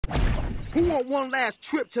Who want one last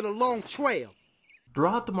trip to the long trail?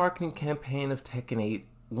 Throughout the marketing campaign of Tekken 8,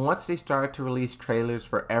 once they started to release trailers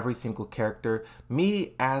for every single character,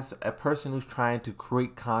 me as a person who's trying to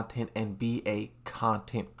create content and be a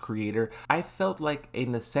content creator, I felt like a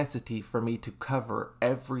necessity for me to cover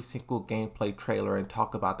every single gameplay trailer and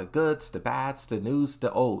talk about the goods, the bads, the news,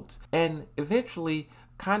 the olds. And eventually,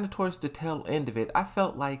 kind of towards the tail end of it, I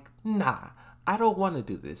felt like, nah, I don't want to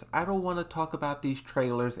do this. I don't want to talk about these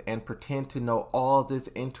trailers and pretend to know all this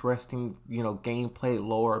interesting, gameplay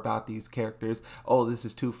lore about these characters. Oh, this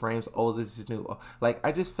is 2 frames. Oh, this is new. Like,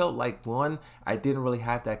 I just felt like, 1, I didn't really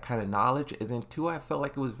have that kind of knowledge. And then 2, I felt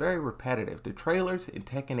like it was very repetitive. The trailers in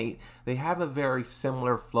Tekken 8, they have a very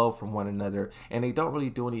similar flow from one another, and they don't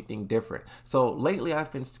really do anything different. So lately,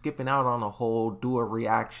 I've been skipping out on a whole do a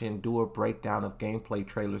reaction, do a breakdown of gameplay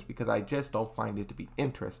trailers because I just don't find it to be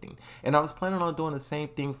interesting. And I was planning on doing the same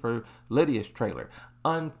thing for Lydia's trailer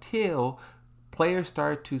until players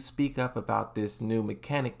started to speak up about this new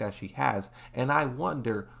mechanic that she has, and I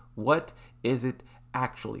wonder, what is it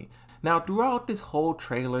actually? Now, throughout this whole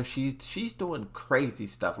trailer, she's doing crazy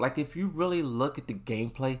stuff. Like, if you really look at the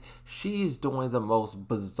gameplay, she is doing the most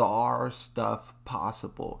bizarre stuff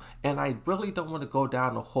possible. And I really don't want to go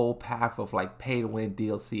down the whole path of like pay to win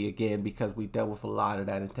DLC again, because we dealt with a lot of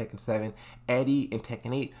that in Tekken 7. Eddie in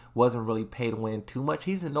Tekken 8 wasn't really pay to win too much.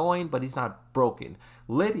 He's annoying, but he's not broken.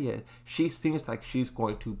 Lydia, she seems like she's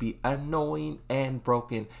going to be annoying and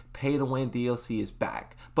broken. Pay to win DLC is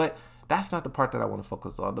back. But that's not the part that I want to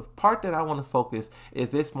focus on. The part that I want to focus is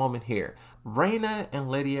this moment here. Reina and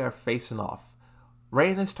Lydia are facing off.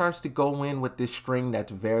 Reina starts to go in with this string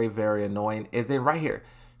that's very, very annoying. And then right here,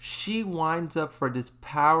 she winds up for this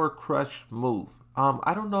power crush move.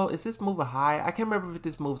 I don't know, is this move a high? I can't remember if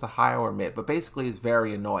this move's a high or a mid, but basically it's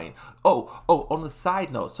very annoying. Oh, on the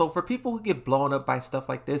side note, so for people who get blown up by stuff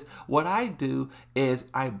like this, what I do is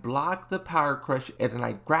I block the power crush and then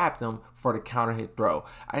I grab them for the counter hit throw.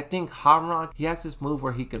 I think Hamron, he has this move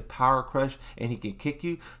where he can power crush and he can kick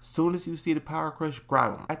you. Soon as you see the power crush,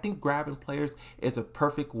 grab him. I think grabbing players is a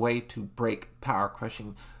perfect way to break power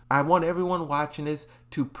crushing. I want everyone watching this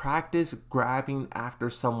to practice grabbing after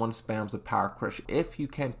someone spams a power crush if you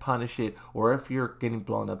can punish it or if you're getting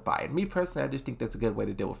blown up by it. Me personally, I just think that's a good way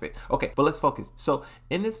to deal with it. Okay, but let's focus. So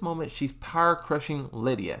in this moment, she's power crushing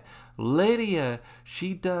Lydia. Lydia,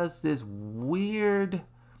 she does this weird,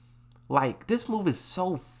 like, this move is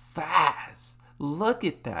so fast. Look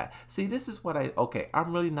at that. See, this is what I'm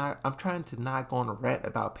trying to not go on a rant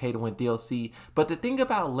about pay to win DLC, but the thing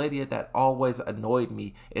about Lydia that always annoyed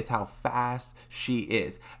me is how fast she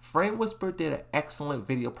is. Frame Whisper did an excellent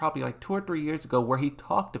video probably like 2 or 3 years ago where he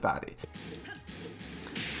talked about it.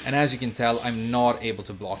 And as you can tell, I'm not able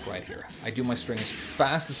to block right here. I do my string as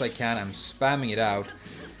fast as I can, I'm spamming it out,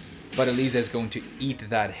 but Elisa is going to eat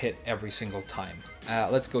that hit every single time.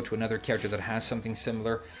 Let's go to another character that has something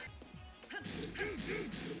similar.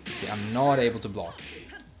 Okay, I'm not able to block.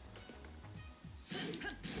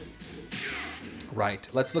 Right,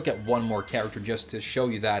 let's look at one more character just to show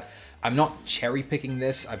you that I'm not cherry picking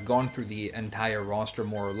this. I've gone through the entire roster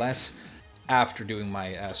more or less after doing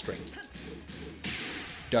my string.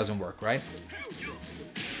 Doesn't work, right?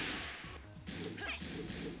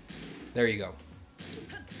 There you go.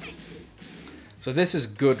 So this is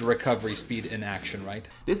good recovery speed in action, right?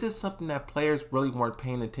 This is something that players really weren't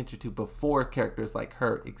paying attention to before characters like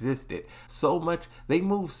her existed. So much, they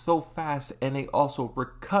move so fast and they also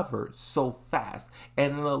recover so fast.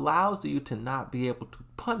 And it allows you to not be able to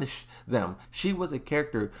punish them. She was a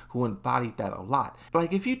character who embodied that a lot.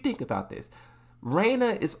 Like, if you think about this,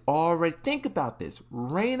 Reina is already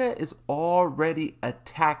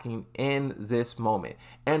attacking in this moment.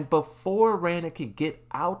 And before Reina can get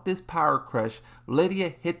out this power crush,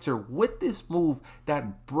 Lydia hits her with this move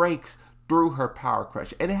that breaks through her power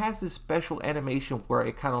crush. And it has this special animation where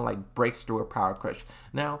it kind of like breaks through her power crush.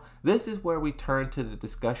 Now, this is where we turn to the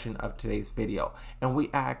discussion of today's video. And we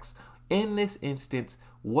ask, in this instance,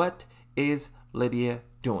 what is Lydia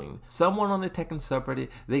doing? Someone on the Tekken subreddit,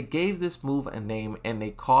 they gave this move a name and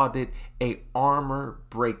they called it a armor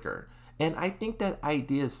breaker. And I think that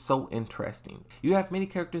idea is so interesting. You have many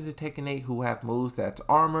characters in Tekken 8 who have moves that's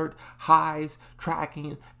armored, highs,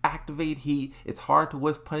 tracking, activate heat. It's hard to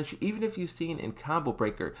whiff punish, even if you've seen in Combo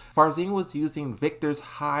Breaker. Farzin was using Victor's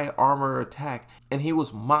high armor attack and he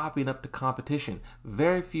was mopping up the competition.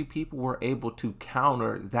 Very few people were able to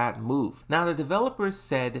counter that move. Now, the developers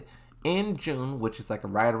said in June, which is like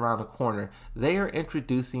right around the corner, they are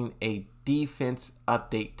introducing a defense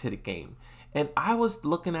update to the game. And I was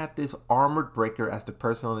looking at this armored breaker, as the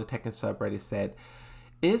person on the Tekken subreddit said,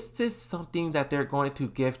 is this something that they're going to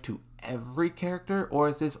give to every character, or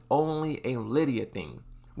is this only a Lydia thing?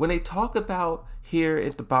 When they talk about here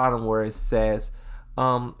at the bottom where it says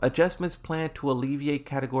adjustments planned to alleviate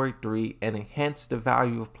category 3 and enhance the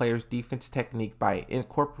value of players' defense technique by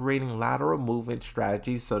incorporating lateral movement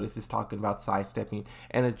strategies, so this is talking about sidestepping,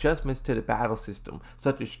 and adjustments to the battle system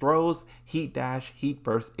such as throws, heat dash, heat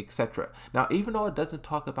burst, etc. Now, even though it doesn't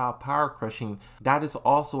talk about power crushing, that is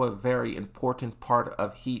also a very important part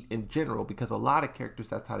of heat in general, because a lot of characters,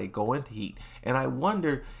 that's how they go into heat. And I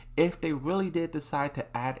wonder if they really did decide to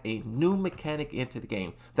add a new mechanic into the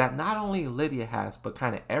game that not only Lydia has, but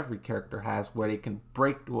kind of every character has, where they can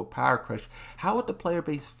break through a power crush, how would the player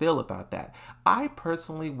base feel about that? I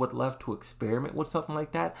personally would love to experiment with something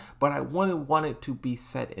like that, but I wouldn't want it to be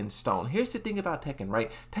set in stone. Here's the thing about Tekken,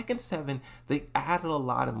 right? Tekken 7, they added a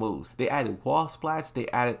lot of moves. They added wall splats, they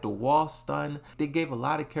added the wall stun, they gave a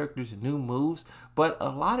lot of characters new moves, but a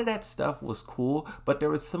lot of that stuff was cool, but there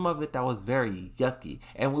was some of it that was very yucky,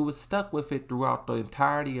 and we were stuck with it throughout the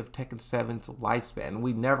entirety of Tekken 7's lifespan.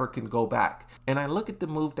 We never can go back. And I look at the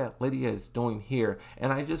move that Lydia is doing here,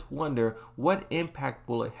 and I just wonder, what impact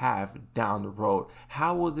will it have down the road?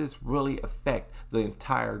 How will this really affect the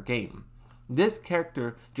entire game? This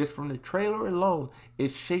character, just from the trailer alone,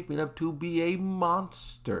 is shaping up to be a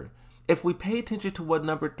monster. If we pay attention to what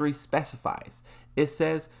number 3 specifies, it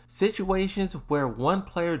says situations where one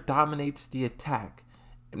player dominates the attack,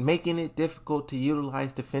 making it difficult to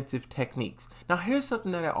utilize defensive techniques. Now, here's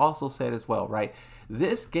something that I also said as well, right?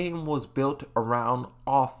 This game was built around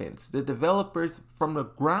offense. The developers from the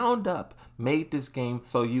ground up made this game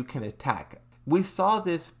so you can attack. We saw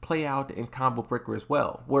this play out in Combo Breaker as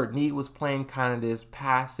well, where Knee was playing kind of this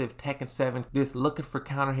passive Tekken 7, this looking for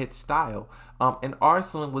counter hit style, and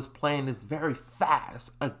Arslan was playing this very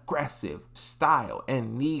fast, aggressive style,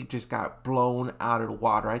 and Knee just got blown out of the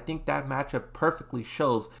water. I think that matchup perfectly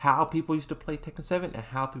shows how people used to play Tekken 7 and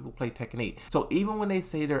how people play Tekken 8. So even when they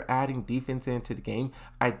say they're adding defense into the game,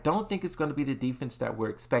 I don't think it's going to be the defense that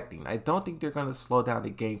we're expecting. I don't think they're going to slow down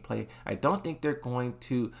the gameplay. I don't think they're going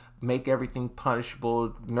to make everything punishable,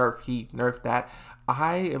 nerf heat, nerf that.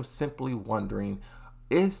 I am simply wondering,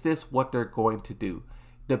 is this what they're going to do?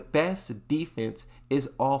 The best defense is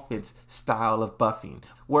offense style of buffing,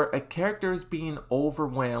 where a character is being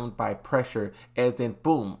overwhelmed by pressure and then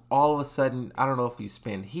boom, all of a sudden, I don't know if you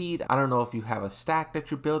spend heat, I don't know if you have a stack that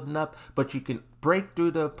you're building up, but you can break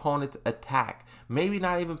through the opponent's attack. Maybe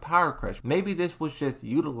not even power crush. Maybe this was just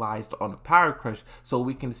utilized on a power crush so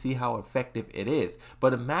we can see how effective it is.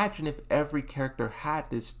 But imagine if every character had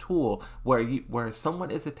this tool where someone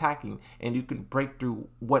is attacking and you can break through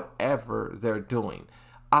whatever they're doing.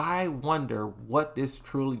 I wonder what this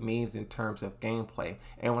truly means in terms of gameplay.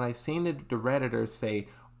 And when I seen the Redditors say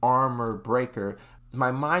armor breaker,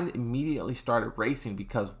 my mind immediately started racing,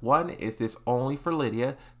 because 1, is this only for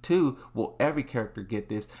Lydia? 2, will every character get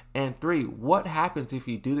this? And 3, what happens if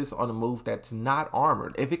you do this on a move that's not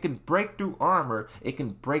armored? If it can break through armor, it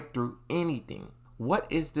can break through anything. What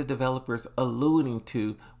is the developers alluding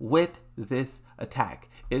to with this attack?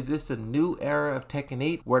 Is this a new era of Tekken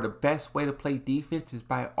 8 where the best way to play defense is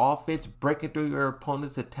by offense, breaking through your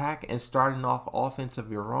opponent's attack and starting off offense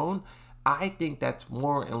of your own? I think that's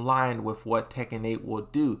more in line with what Tekken 8 will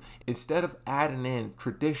do, instead of adding in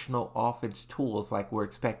traditional offense tools like we're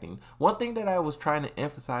expecting. One thing that I was trying to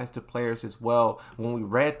emphasize to players as well when we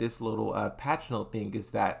read this little patch note thing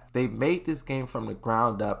is that they made this game from the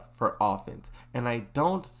ground up for offense, and I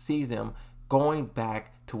don't see them going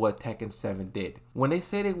back to what Tekken 7 did. When they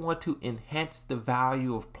say they want to enhance the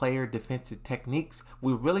value of player defensive techniques,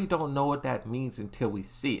 we really don't know what that means until we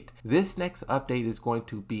see it. This next update is going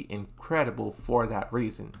to be incredible for that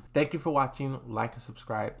reason. Thank you for watching, like and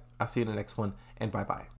subscribe. I'll see you in the next one, and bye bye.